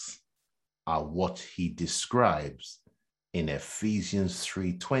results are what he describes in Ephesians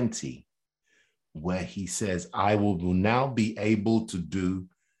 3:20, where he says, I will now be able to do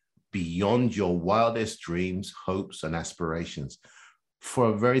beyond your wildest dreams, hopes, and aspirations, for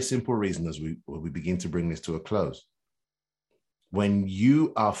a very simple reason as we begin to bring this to a close. When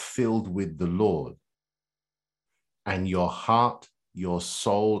you are filled with the Lord and your heart, your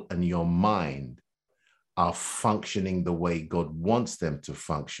soul, and your mind are functioning the way God wants them to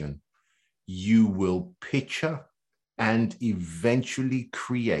function, you will picture and eventually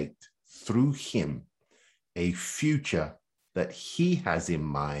create through him a future that he has in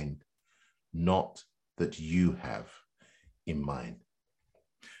mind, not that you have in mind.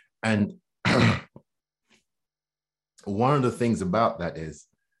 And one of the things about that is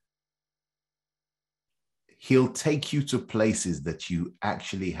he'll take you to places that you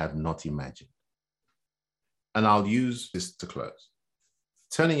actually have not imagined. And I'll use this to close.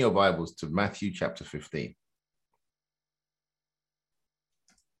 Turning your Bibles to Matthew chapter 15.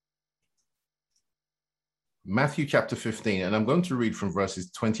 Matthew chapter 15, and I'm going to read from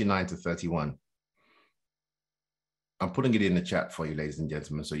verses 29 to 31. I'm putting it in the chat for you, ladies and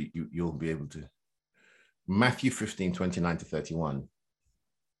gentlemen, so you'll be able to. Matthew 15, 29 to 31.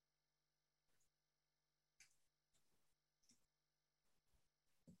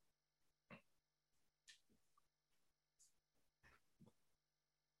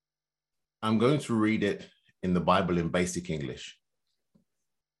 I'm going to read it in the Bible in basic English.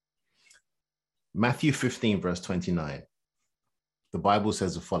 Matthew 15, verse 29. The Bible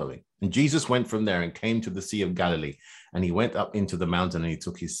says the following. And Jesus went from there and came to the Sea of Galilee, and he went up into the mountain and he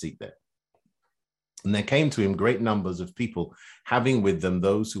took his seat there. And there came to him great numbers of people, having with them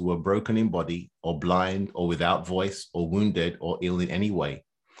those who were broken in body, or blind, or without voice, or wounded, or ill in any way,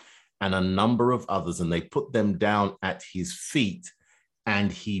 and a number of others, and they put them down at his feet, and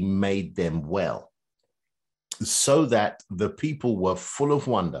he made them well. So that the people were full of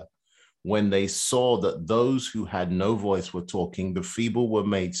wonder when they saw that those who had no voice were talking, the feeble were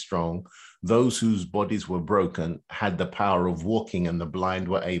made strong, those whose bodies were broken had the power of walking, and the blind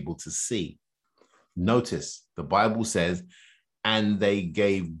were able to see. Notice the Bible says, and they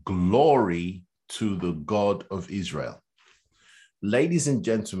gave glory to the God of Israel. Ladies and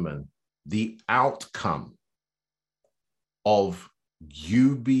gentlemen, the outcome of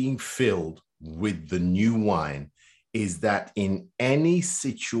you being filled with the new wine is that in any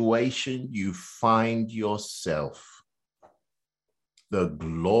situation you find yourself, the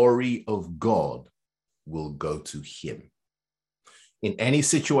glory of God will go to him. In any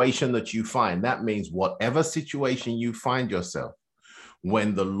situation that you find, that means whatever situation you find yourself,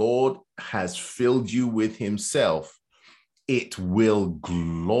 when the Lord has filled you with himself, it will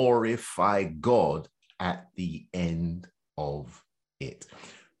glorify God at the end of it.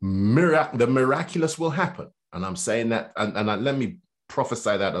 The miraculous will happen. And I'm saying that, and let me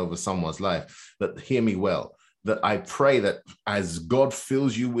prophesy that over someone's life, that hear me well, that I pray that as God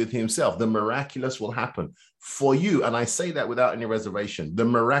fills you with himself, the miraculous will happen for you. And I say that without any reservation. The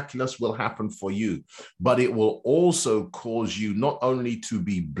miraculous will happen for you, but it will also cause you not only to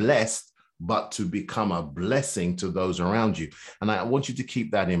be blessed, but to become a blessing to those around you. And I want you to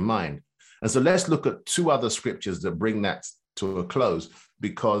keep that in mind. And so let's look at two other scriptures that bring that to a close,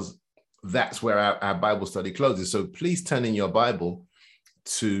 because that's where our Bible study closes. So please turn in your Bible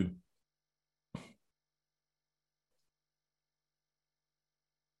to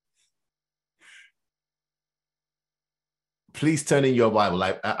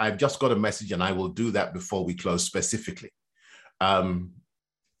I've just got a message, and I will do that before we close specifically.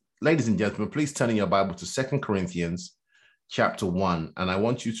 Ladies and gentlemen, please turn in your Bible to 2 Corinthians chapter 1, and I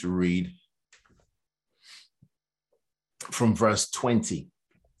want you to read from verse 20.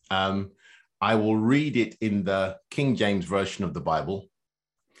 I will read it in the King James Version of the Bible.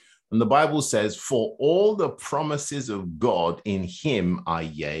 And the Bible says, "For all the promises of God in him are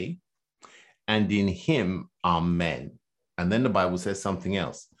yea, and in him amen." And then the Bible says something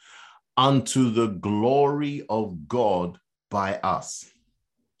else. "Unto the glory of God by us."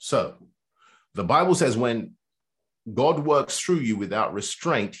 So the Bible says when God works through you without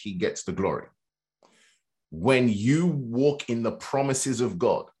restraint, he gets the glory. When you walk in the promises of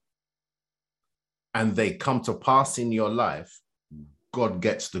God and they come to pass in your life, God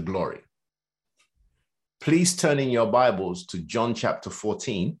gets the glory. Please turn in your Bibles to John chapter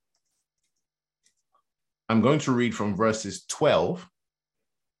 14. I'm going to read from verses 12,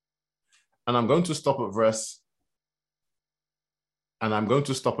 and I'm going to stop at verse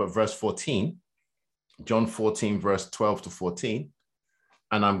 14, John 14, verse 12 to 14.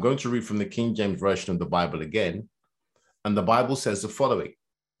 And I'm going to read from the King James Version of the Bible again. And the Bible says the following.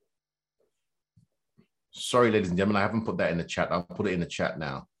 Sorry, ladies and gentlemen, I haven't put that in the chat. I'll put it in the chat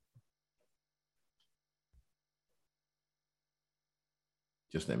now.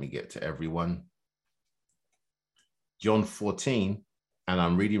 Just let me get to everyone. John 14, and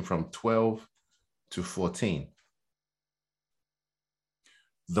I'm reading from 12 to 14.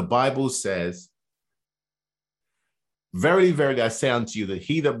 The Bible says, "Verily, verily, I say unto you that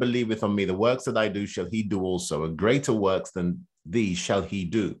he that believeth on me, the works that I do shall he do also, and greater works than these shall he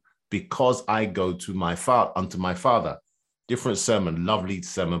do, because I go to my unto my Father." Different sermon, lovely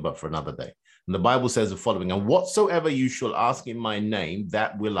sermon, but for another day. And the Bible says the following, "And whatsoever you shall ask in my name,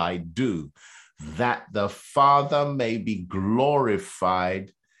 that will I do, that the Father may be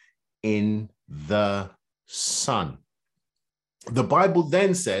glorified in the Son." The Bible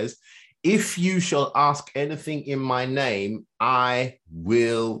then says, "If you shall ask anything in my name, I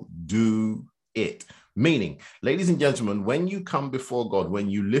will do it." Meaning, ladies and gentlemen, when you come before God, when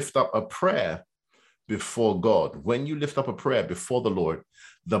you lift up a prayer before God, when you lift up a prayer before the Lord,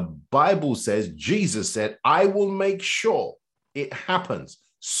 the Bible says, Jesus said, "I will make sure it happens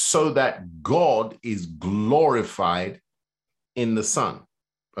so that God is glorified in the Son."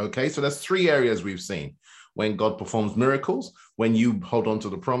 Okay, so that's three areas we've seen. When God performs miracles, when you hold on to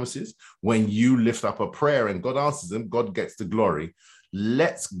the promises, when you lift up a prayer and God answers them, God gets the glory.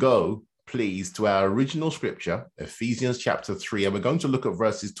 Let's go, please, to our original scripture, Ephesians chapter 3, and we're going to look at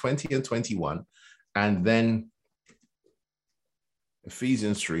verses 20 and 21, and then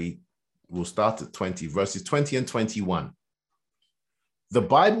Ephesians 3, we'll start at 20, verses 20 and 21. The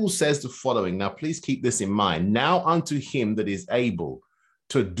Bible says the following. Now, please keep this in mind. "Now unto him that is able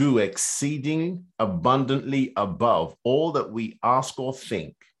to do exceeding abundantly above all that we ask or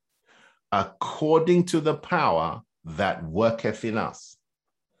think, according to the power that worketh in us."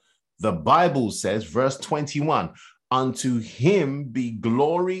 The Bible says, verse 21, "Unto him be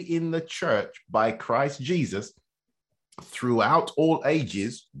glory in the church by Christ Jesus throughout all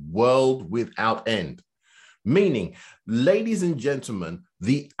ages, world without end." Meaning, ladies and gentlemen,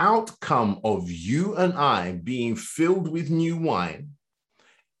 the outcome of you and I being filled with new wine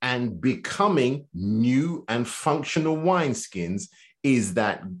and becoming new and functional wineskins is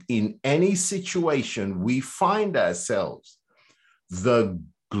that in any situation we find ourselves, the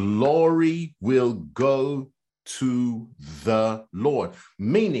glory will go to the Lord.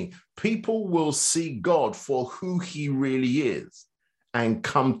 Meaning, people will see God for who he really is and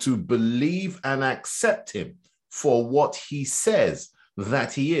come to believe and accept him for what he says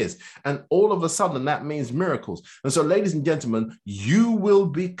that he is. And all of a sudden, that means miracles. And so, ladies and gentlemen, you will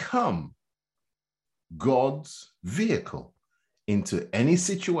become God's vehicle into any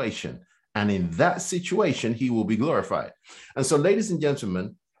situation. And in that situation, he will be glorified. And so, ladies and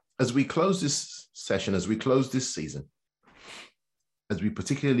gentlemen, as we close this session, as we close this season, as we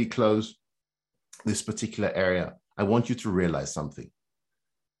particularly close this particular area, I want you to realize something.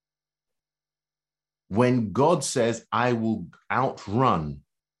 When God says, I will outrun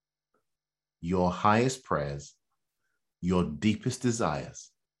your highest prayers, your deepest desires,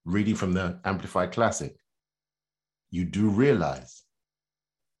 reading from the Amplified Classic, you do realize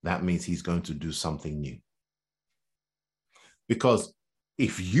that means he's going to do something new. Because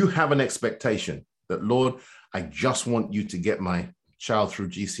if you have an expectation that, Lord, I just want you to get my child through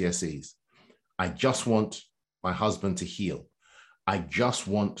GCSEs. I just want my husband to heal. I just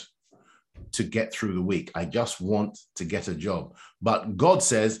want to get through the week. I just want to get a job. But God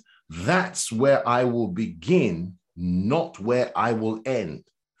says, that's where I will begin, not where I will end.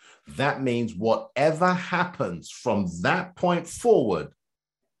 That means whatever happens from that point forward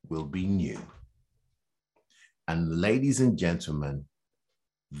will be new. And ladies and gentlemen,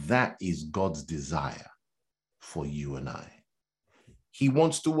 that is God's desire for you and I. He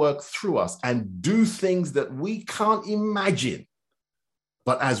wants to work through us and do things that we can't imagine.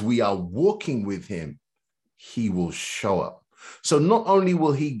 But as we are walking with him, he will show up. So not only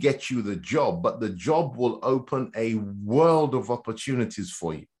will he get you the job, but the job will open a world of opportunities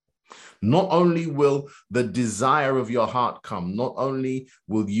for you. Not only will the desire of your heart come, not only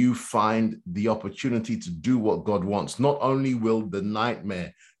will you find the opportunity to do what God wants, not only will the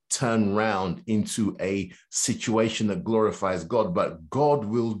nightmare turn round into a situation that glorifies God, but God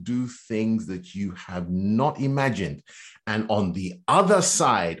will do things that you have not imagined. And on the other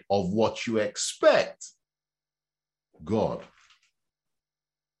side of what you expect, God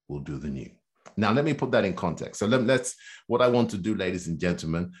will do the new. Now, let me put that in context. So let's, what I want to do, ladies and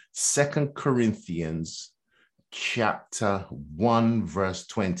gentlemen, 2 Corinthians chapter 1, verse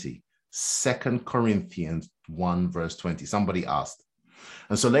 20. 2 Corinthians 1, verse 20. Somebody asked.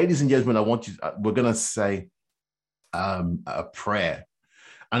 And so, ladies and gentlemen, I want you, we're going to say a prayer.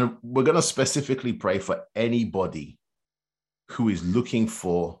 And we're going to specifically pray for anybody who is looking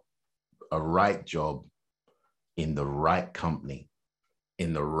for a right job in the right company,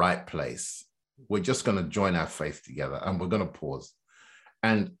 in the right place. We're just going to join our faith together and we're going to pause.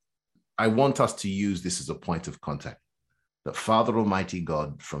 And I want us to use this as a point of contact. That Father Almighty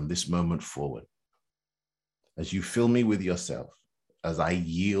God, from this moment forward, as you fill me with yourself, as I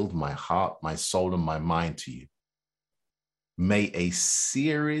yield my heart, my soul, and my mind to you, may a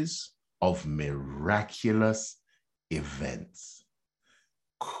series of miraculous events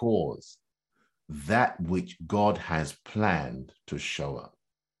cause that which God has planned to show up.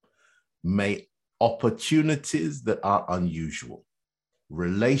 May opportunities that are unusual,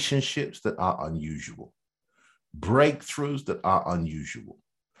 relationships that are unusual, breakthroughs that are unusual,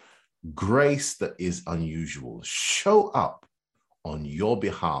 grace that is unusual show up on your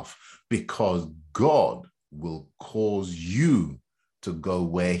behalf, because God will cause you to go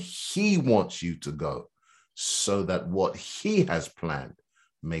where he wants you to go, so that what he has planned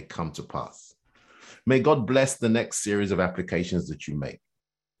may come to pass. May God bless the next series of applications that you make.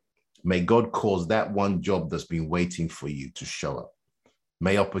 May God cause that one job that's been waiting for you to show up.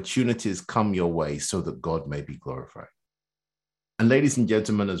 May opportunities come your way so that God may be glorified. And ladies and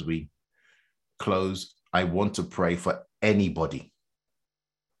gentlemen, as we close, I want to pray for anybody,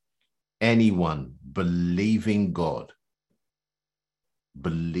 anyone believing God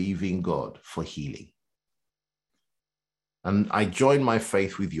for healing. And I join my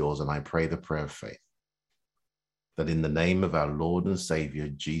faith with yours and I pray the prayer of faith, that in the name of our Lord and Savior,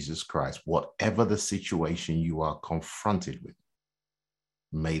 Jesus Christ, whatever the situation you are confronted with,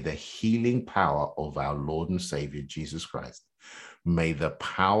 may the healing power of our Lord and Savior, Jesus Christ, may the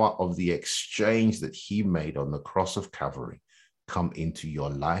power of the exchange that he made on the cross of Calvary come into your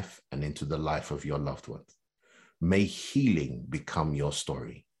life and into the life of your loved ones. May healing become your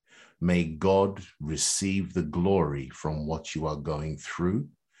story. May God receive the glory from what you are going through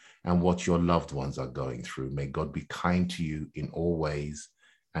and what your loved ones are going through. May God be kind to you in all ways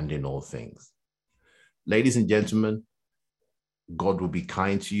and in all things. Ladies and gentlemen, God will be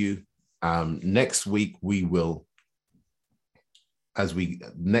kind to you. Next week,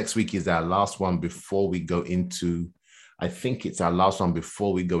 next week is our last one before we go into I think it's our last one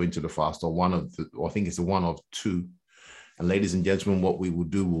before we go into the fast, or I think it's one of two. And ladies and gentlemen, what we will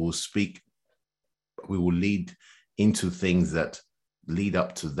do, we will lead into things that lead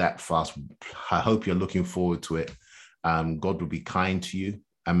up to that fast. I hope you're looking forward to it. God will be kind to you,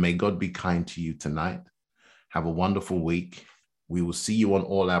 and may God be kind to you tonight. Have a wonderful week. We will see you on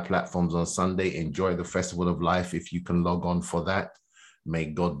all our platforms on Sunday. Enjoy the Festival of Life if you can log on for that. May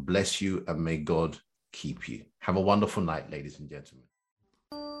God bless you and may God keep you. Have a wonderful night, ladies and gentlemen.